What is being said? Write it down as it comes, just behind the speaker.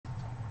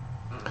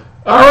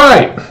All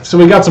right, so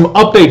we got some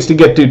updates to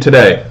get to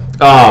today.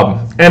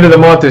 End of the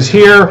month is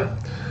here.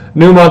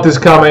 New month is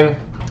coming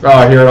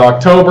here in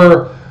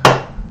October.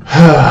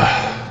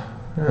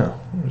 Yeah,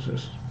 what is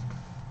this?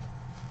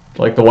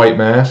 Like the white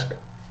mask?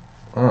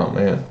 Oh,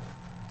 man.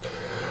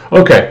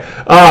 Okay.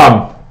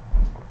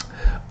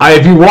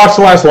 If you watched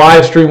the last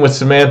live stream with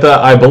Samantha,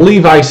 I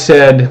believe I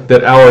said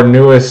that our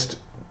newest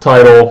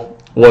title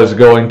was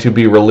going to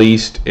be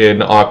released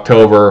in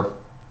October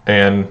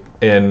and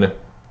in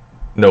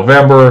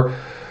November.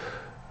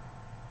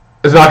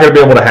 It's not going to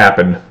be able to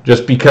happen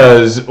just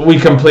because we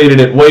completed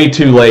it way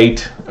too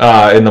late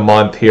in the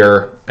month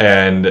here,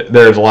 and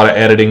there's a lot of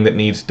editing that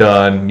needs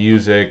done,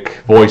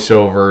 music,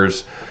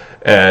 voiceovers,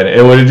 and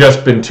it would have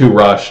just been too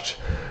rushed.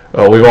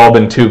 We've all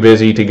been too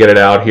busy to get it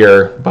out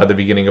here by the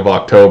beginning of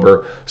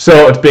October.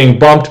 So it's being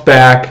bumped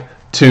back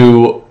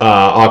to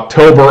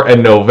October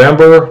and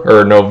November,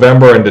 or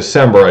November and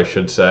December, I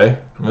should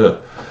say.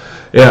 Ugh.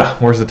 Yeah,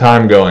 where's the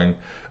time going?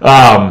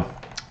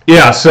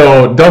 Yeah,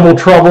 so Double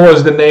Trouble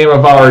is the name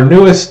of our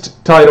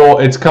newest title.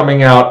 It's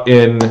coming out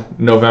in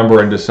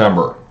November and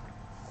December.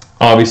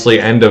 Obviously,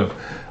 end of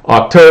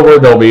October,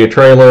 there'll be a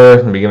trailer,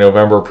 beginning of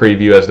November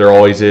preview, as there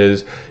always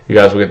is. You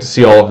guys will get to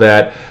see all of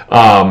that.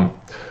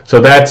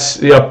 So that's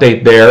the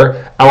update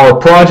there. Our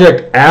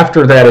project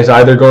after that is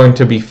either going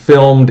to be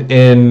filmed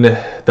in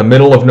the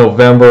middle of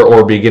November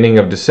or beginning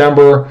of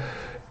December,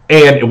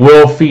 and it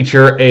will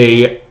feature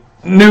a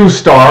new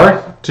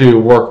star to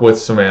work with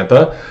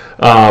Samantha.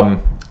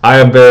 I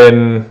have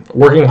been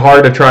working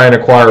hard to try and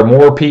acquire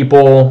more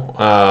people.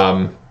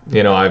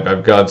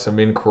 I've got some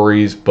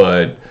inquiries,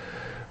 but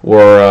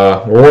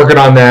we're working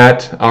on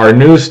that. Our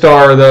new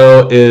star,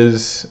 though,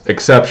 is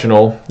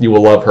exceptional. You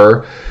will love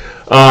her.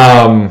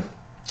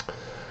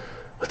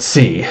 Let's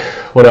see.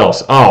 What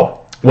else?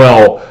 Oh,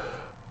 well,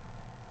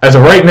 as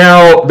of right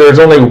now, there's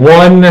only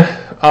one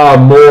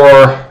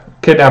more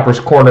Kidnapper's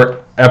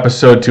Corner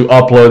episode to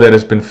upload that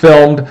has been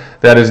filmed.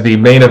 That is the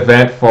main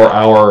event for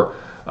our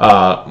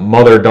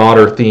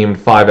mother-daughter themed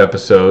 5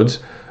 episodes.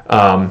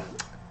 And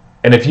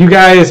if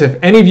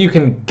any of you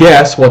can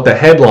guess what the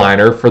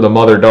headliner for the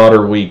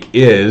mother-daughter week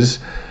is,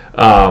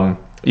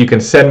 you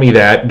can send me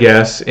that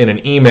guess in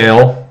an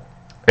email.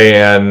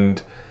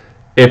 And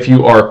if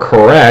you are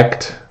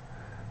correct,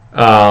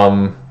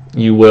 I'll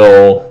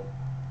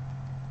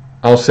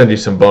send you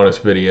some bonus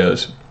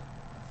videos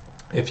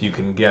if you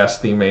can guess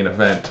the main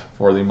event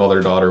for the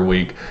mother-daughter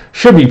week.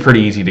 Should be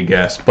pretty easy to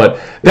guess, but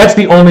that's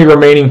the only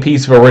remaining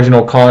piece of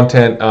original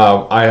content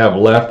I have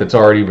left. It's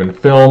already been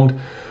filmed.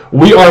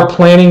 We are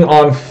planning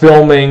on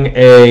filming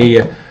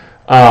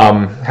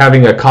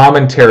having a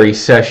commentary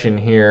session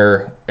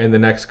here in the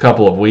next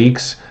couple of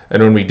weeks,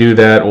 and when we do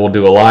that, we'll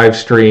do a live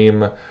stream.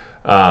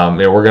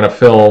 We're going to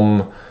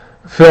film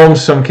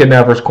some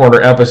Kidnapper's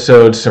Corner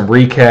episodes, some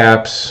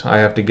recaps. I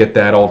have to get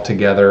that all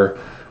together,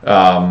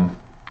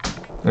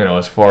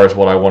 as far as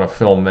what I want to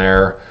film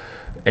there.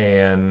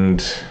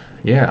 And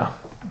yeah,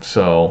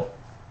 so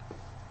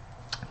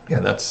yeah,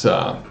 that's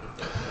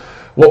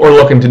what we're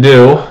looking to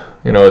do,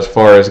 as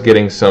far as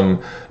getting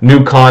some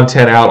new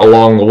content out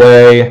along the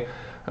way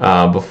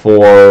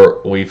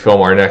before we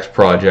film our next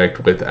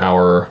project with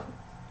our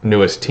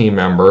newest team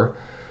member.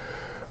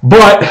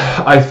 But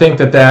I think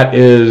that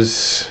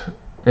is...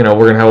 we're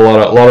going to have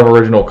a lot of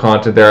original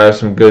content there. I have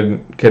some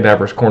good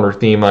Kidnapper's Corner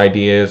theme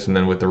ideas, and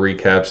then with the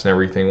recaps and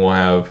everything, we'll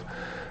have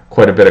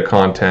quite a bit of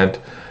content.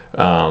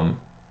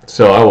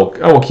 So I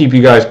will keep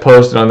you guys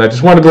posted on that.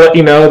 Just wanted to let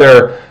you know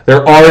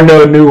there are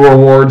no new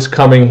rewards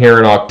coming here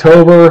in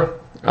October.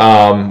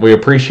 We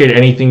appreciate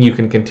anything you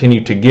can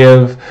continue to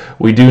give.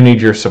 We do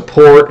need your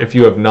support. If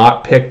you have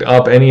not picked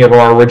up any of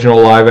our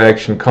original live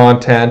action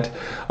content,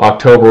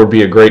 October would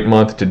be a great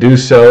month to do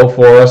so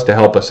for us, to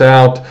help us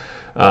out.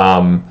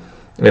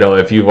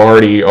 If you've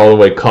already all the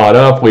way caught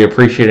up, we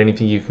appreciate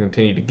anything you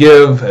continue to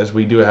give, as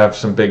we do have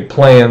some big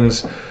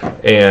plans,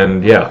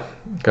 and yeah,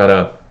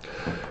 gotta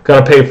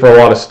pay for a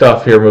lot of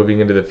stuff here moving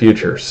into the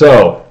future.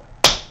 So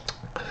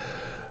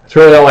that's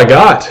really all I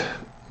got.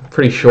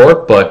 Pretty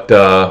short, but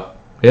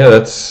yeah,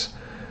 that's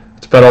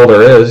about all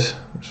there is.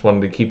 Just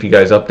wanted to keep you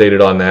guys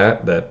updated on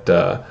that.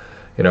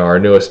 Our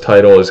newest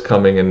title is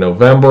coming in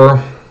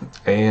November,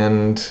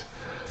 and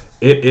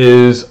it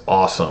is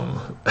awesome.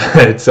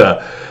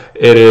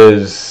 It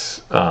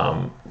is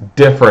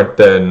different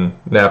than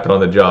Napping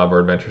on the Job or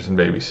Adventures in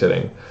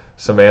Babysitting.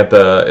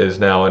 Samantha is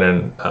now in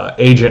an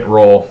agent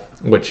role,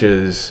 which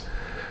is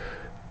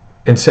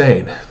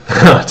insane.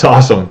 It's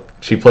awesome.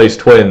 She plays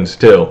twins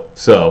too,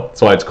 so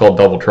that's why it's called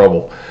Double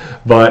Trouble.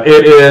 But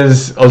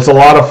it's a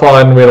lot of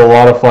fun. We had a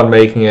lot of fun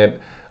making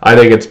it. I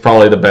think it's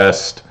probably the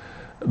best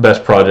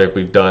project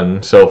we've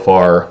done so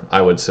far,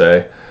 I would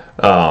say.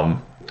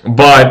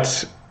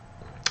 But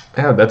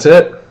yeah, that's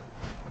it.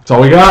 That's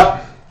all we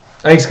got.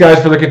 Thanks,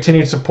 guys, for the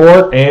continued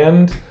support,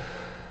 and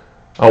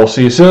I will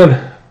see you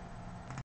soon.